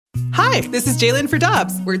Hi, this is Jalen for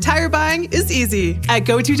Dobbs, where tire buying is easy. At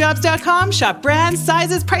GoToDobbs.com, shop brands,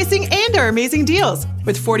 sizes, pricing, and our amazing deals.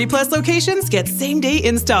 With 40-plus locations, get same-day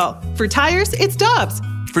install. For tires, it's Dobbs.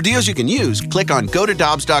 For deals you can use, click on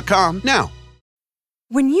GoToDobbs.com now.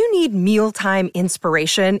 When you need mealtime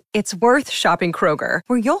inspiration, it's worth shopping Kroger,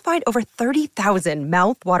 where you'll find over 30,000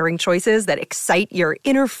 mouth-watering choices that excite your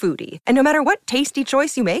inner foodie. And no matter what tasty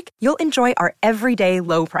choice you make, you'll enjoy our everyday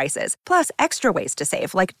low prices, plus extra ways to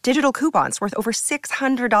save, like digital coupons worth over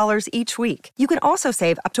 $600 each week. You can also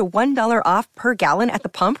save up to $1 off per gallon at the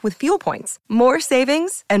pump with fuel points. More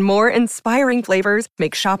savings and more inspiring flavors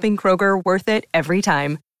make shopping Kroger worth it every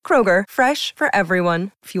time. Kroger, fresh for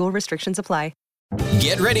everyone. Fuel restrictions apply.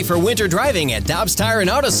 Get ready for winter driving at Dobbs Tire and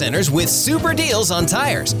Auto Centers with super deals on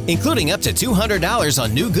tires, including up to $200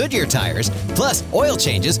 on new Goodyear tires, plus oil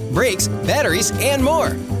changes, brakes, batteries, and more.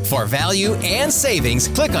 For value and savings,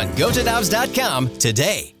 click on GoToDobbs.com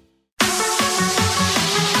today.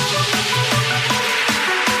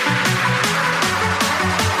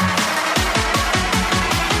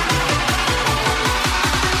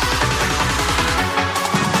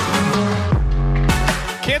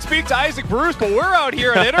 Can't speak to Isaac Bruce, but we're out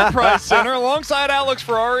here at Enterprise Center alongside Alex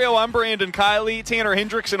Ferrario. I'm Brandon Kiley. Tanner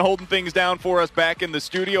Hendrickson holding things down for us back in the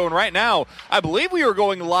studio. And right now, I believe we are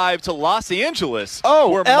going live to Los Angeles,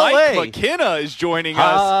 where LA. Mike McKenna is joining us.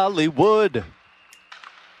 Hollywood.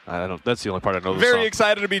 That's the only part I know. Very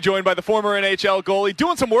excited to be joined by the former NHL goalie,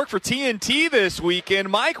 doing some work for TNT this weekend.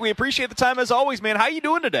 Mike, we appreciate the time as always, man. How you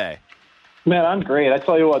doing today? Man, I'm great. I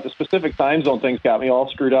tell you what, the specific time zone things got me all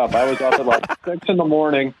screwed up. I was up at like 6 in the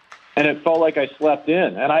morning, and it felt like I slept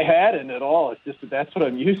in, and I hadn't at all. It's just that's what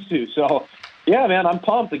I'm used to. So, yeah, man, I'm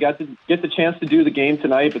pumped. I got to get the chance to do the game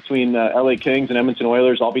tonight between LA Kings and Edmonton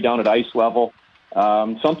Oilers. I'll be down at ice level.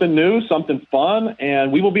 Something new, something fun,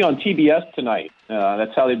 and we will be on TBS tonight.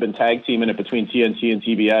 That's how they've been tag teaming it between TNT and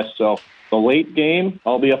TBS. So the late game,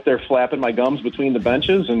 I'll be up there flapping my gums between the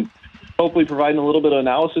benches and hopefully providing a little bit of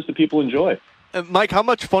analysis that people enjoy. Mike, how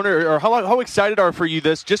much fun or how excited are for you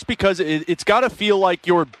this? Just because it's got to feel like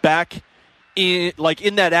you're back in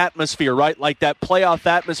that atmosphere, right? Like that playoff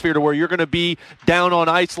atmosphere to where you're going to be down on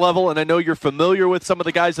ice level. And I know you're familiar with some of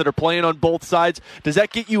the guys that are playing on both sides. Does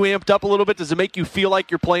that get you amped up a little bit? Does it make you feel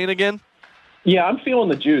like you're playing again? Yeah, I'm feeling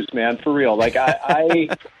the juice, man, for real. Like I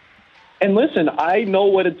and listen, I know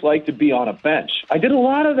what it's like to be on a bench. I did a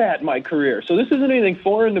lot of that in my career, so this isn't anything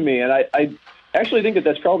foreign to me. And I actually think that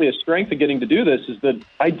that's probably a strength of getting to do this, is that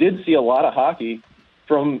I did see a lot of hockey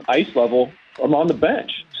from ice level. I'm on the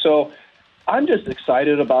bench. So I'm just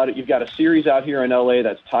excited about it. You've got a series out here in L.A.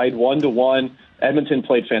 that's tied 1-1. Edmonton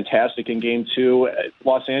played fantastic in Game 2.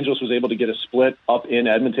 Los Angeles was able to get a split up in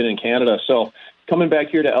Edmonton in Canada. So coming back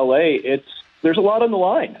here to L.A., there's a lot on the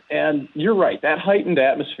line. And you're right, that heightened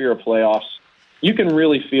atmosphere of playoffs, you can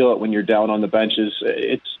really feel it when you're down on the benches.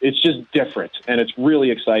 It's just different, and it's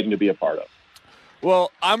really exciting to be a part of.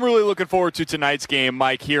 Well, I'm really looking forward to tonight's game,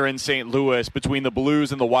 Mike, here in St. Louis between the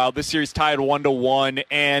Blues and the Wild. This series tied 1-1,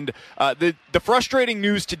 and the frustrating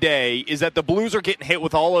news today is that the Blues are getting hit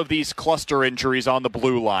with all of these cluster injuries on the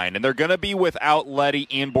blue line, and they're going to be without Leddy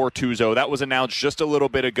and Bortuzzo. That was announced just a little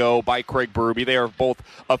bit ago by Craig Berube. They are both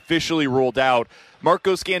officially ruled out.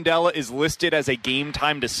 Marco Scandella is listed as a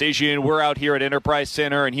game-time decision. We're out here at Enterprise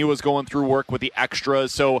Center, and he was going through work with the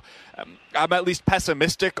extras, so I'm at least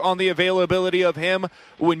pessimistic on the availability of him.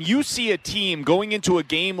 When you see a team going into a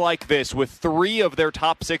game like this with 3 of their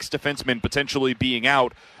top 6 defensemen potentially being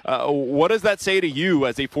out, what does that say to you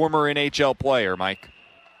as a former NHL player, Mike?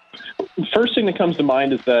 First thing that comes to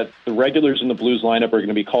mind is that the regulars in the Blues lineup are going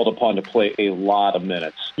to be called upon to play a lot of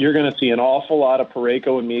minutes. You're going to see an awful lot of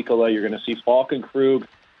Parayko and Mikkola. You're going to see Falk and Krug.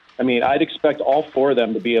 I mean, I'd expect all 4 of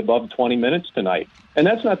them to be above 20 minutes tonight. And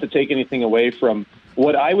that's not to take anything away from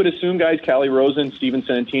what I would assume, guys, Calle Rosen, Steven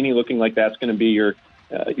Santini, looking like that's going to be your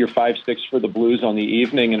 5-6 for the Blues on the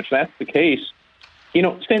evening. And if that's the case, you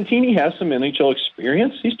know, Santini has some NHL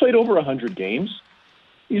experience. He's played over 100 games.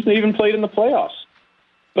 He's even played in the playoffs.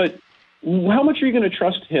 But how much are you going to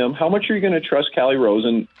trust him? How much are you going to trust Calle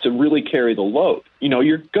Rosen to really carry the load? You know,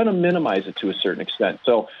 you're going to minimize it to a certain extent.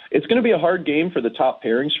 So it's going to be a hard game for the top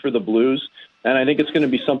pairings for the Blues. And I think it's going to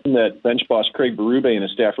be something that bench boss Craig Berube and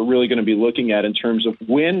his staff are really going to be looking at in terms of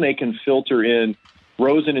when they can filter in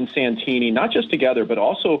Rosen and Santini, not just together, but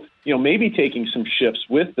also, you know, maybe taking some shifts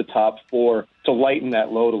with the top 4 to lighten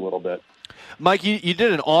that load a little bit. Mike, you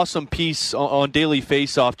did an awesome piece on Daily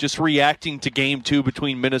Faceoff just reacting to Game 2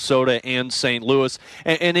 between Minnesota and St. Louis.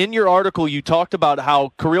 And in your article, you talked about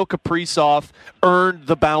how Kirill Kaprizov earned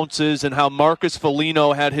the bounces and how Marcus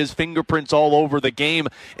Foligno had his fingerprints all over the game,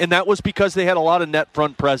 and that was because they had a lot of net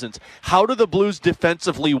front presence. How do the Blues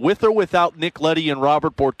defensively, with or without Nick Leddy and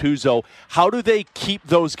Robert Bortuzzo, how do they keep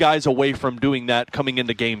those guys away from doing that coming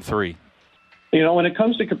into Game 3? When it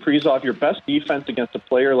comes to Kaprizov, your best defense against a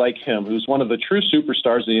player like him, who's one of the true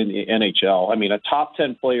superstars in the NHL, I mean, a top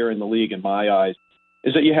 10 player in the league in my eyes,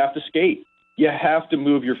 is that you have to skate. You have to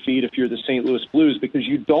move your feet if you're the St. Louis Blues, because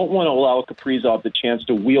you don't want to allow Kaprizov the chance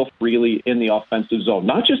to wheel freely in the offensive zone,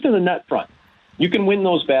 not just in the net front. You can win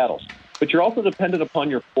those battles, but you're also dependent upon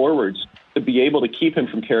your forwards to be able to keep him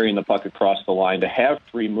from carrying the puck across the line, to have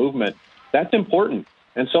free movement. That's important.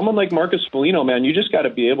 And someone like Marcus Foligno, man, you just got to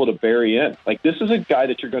be able to bury in. Like, this is a guy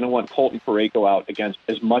that you're going to want Colton Parayko out against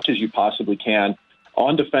as much as you possibly can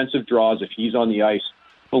on defensive draws if he's on the ice.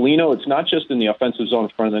 Foligno, it's not just in the offensive zone in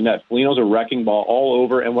front of the net. Foligno's a wrecking ball all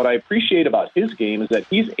over. And what I appreciate about his game is that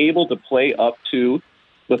he's able to play up to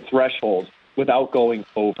the threshold without going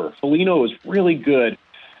over. Foligno is really good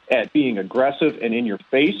at being aggressive and in your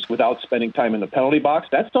face without spending time in the penalty box.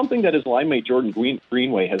 That's something that his line mate Jordan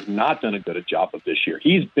Greenway has not done a good job of this year.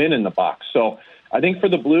 He's been in the box. So I think for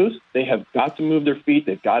the Blues, they have got to move their feet.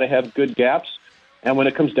 They've got to have good gaps. And when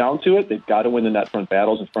it comes down to it, they've got to win the net front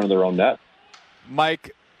battles in front of their own net.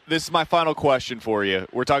 Mike, this is my final question for you.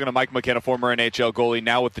 We're talking to Mike McKenna, former NHL goalie,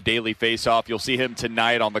 now with the Daily Faceoff. You'll see him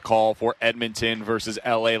tonight on the call for Edmonton versus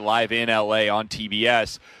LA, live in LA on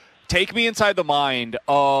TBS. Take me inside the mind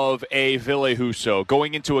of a Ville Husso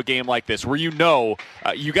going into a game like this where you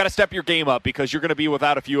got to step your game up because you're going to be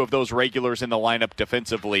without a few of those regulars in the lineup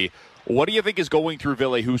defensively. What do you think is going through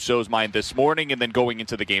Ville Husso's mind this morning and then going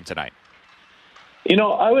into the game tonight?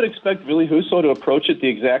 I would expect Ville Husso to approach it the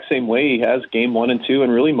exact same way he has Game 1 and 2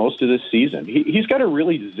 and really most of this season. He's got a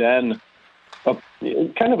really kind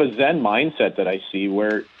of a zen mindset that I see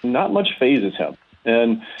where not much phases him.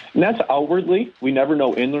 And that's outwardly. We never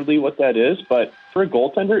know inwardly what that is. But for a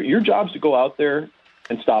goaltender, your job is to go out there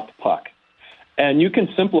and stop the puck. And you can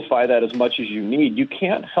simplify that as much as you need. You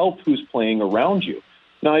can't help who's playing around you.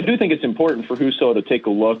 Now, I do think it's important for Husso to take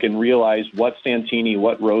a look and realize what Santini,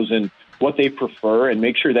 what Rosen, what they prefer, and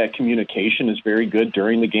make sure that communication is very good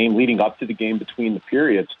during the game, leading up to the game, between the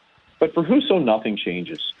periods. But for Husso, nothing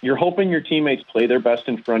changes. You're hoping your teammates play their best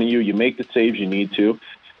in front of you. You make the saves you need to.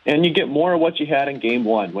 And you get more of what you had in Game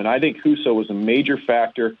 1, when I think Husso was a major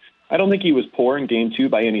factor. I don't think he was poor in Game 2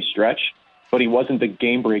 by any stretch, but he wasn't the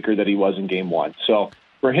game breaker that he was in Game 1. So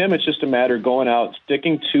for him, it's just a matter of going out,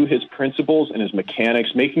 sticking to his principles and his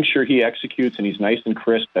mechanics, making sure he executes and he's nice and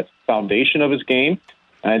crisp. That's the foundation of his game.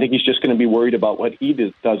 And I think he's just going to be worried about what he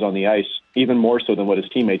does on the ice, even more so than what his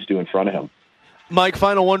teammates do in front of him. Mike,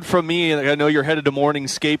 final one from me. I know you're headed to morning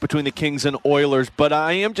skate between the Kings and Oilers, but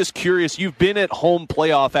I am just curious. You've been at home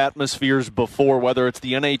playoff atmospheres before, whether it's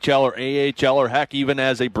the NHL or AHL or, heck, even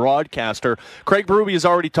as a broadcaster. Craig Berube has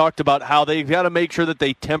already talked about how they've got to make sure that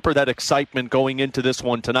they temper that excitement going into this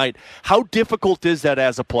one tonight. How difficult is that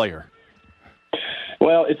as a player?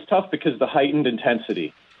 Well, it's tough because the heightened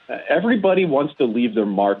intensity. Everybody wants to leave their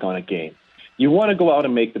mark on a game. You want to go out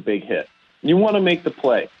and make the big hit. You want to make the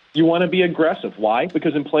play. You want to be aggressive. Why?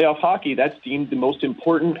 Because in playoff hockey, that's deemed the most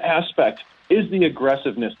important aspect, is the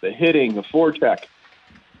aggressiveness, the hitting, the forecheck.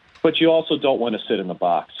 But you also don't want to sit in the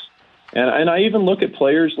box. And I even look at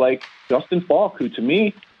players like Justin Falk, who to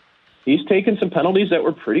me, he's taken some penalties that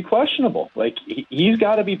were pretty questionable. Like, he's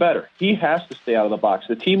got to be better. He has to stay out of the box.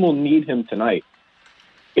 The team will need him tonight.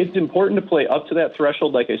 It's important to play up to that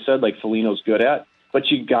threshold, like I said, like Foligno's good at. But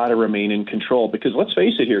you got to remain in control because let's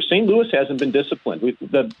face it here, St. Louis hasn't been disciplined.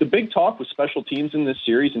 The big talk with special teams in this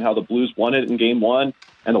series and how the Blues won it in Game 1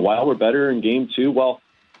 and the Wild were better in Game 2. Well,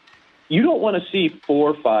 you don't want to see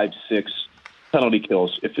 4, 5, 6 penalty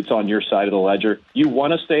kills if it's on your side of the ledger. You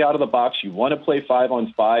want to stay out of the box. You want to play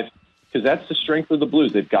 5-on-5 because that's the strength of the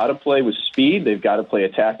Blues. They've got to play with speed. They've got to play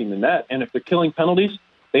attacking the net. And if they're killing penalties,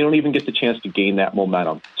 they don't even get the chance to gain that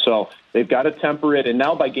momentum. So they've got to temper it. And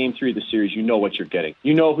now by Game 3 of the series, you know what you're getting.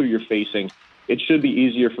 You know who you're facing. It should be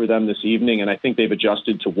easier for them this evening, and I think they've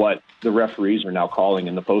adjusted to what the referees are now calling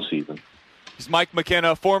in the postseason. He's Mike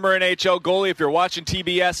McKenna, former NHL goalie. If you're watching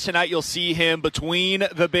TBS tonight, you'll see him between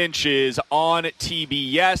the benches on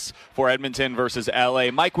TBS for Edmonton versus LA.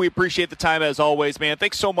 Mike, we appreciate the time as always, man.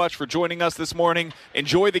 Thanks so much for joining us this morning.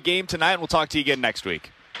 Enjoy the game tonight, and we'll talk to you again next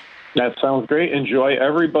week. That sounds great. Enjoy,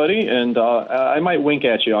 everybody, and I might wink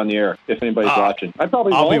at you on the air if anybody's watching. I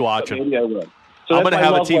probably won't, be watching. Maybe I will. So I'm going to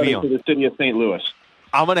have a TV on. To the city of St. Louis.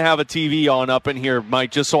 I'm going to have a TV on up in here,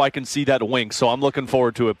 Mike, just so I can see that wink. So I'm looking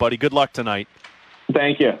forward to it, buddy. Good luck tonight.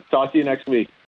 Thank you. Talk to you next week.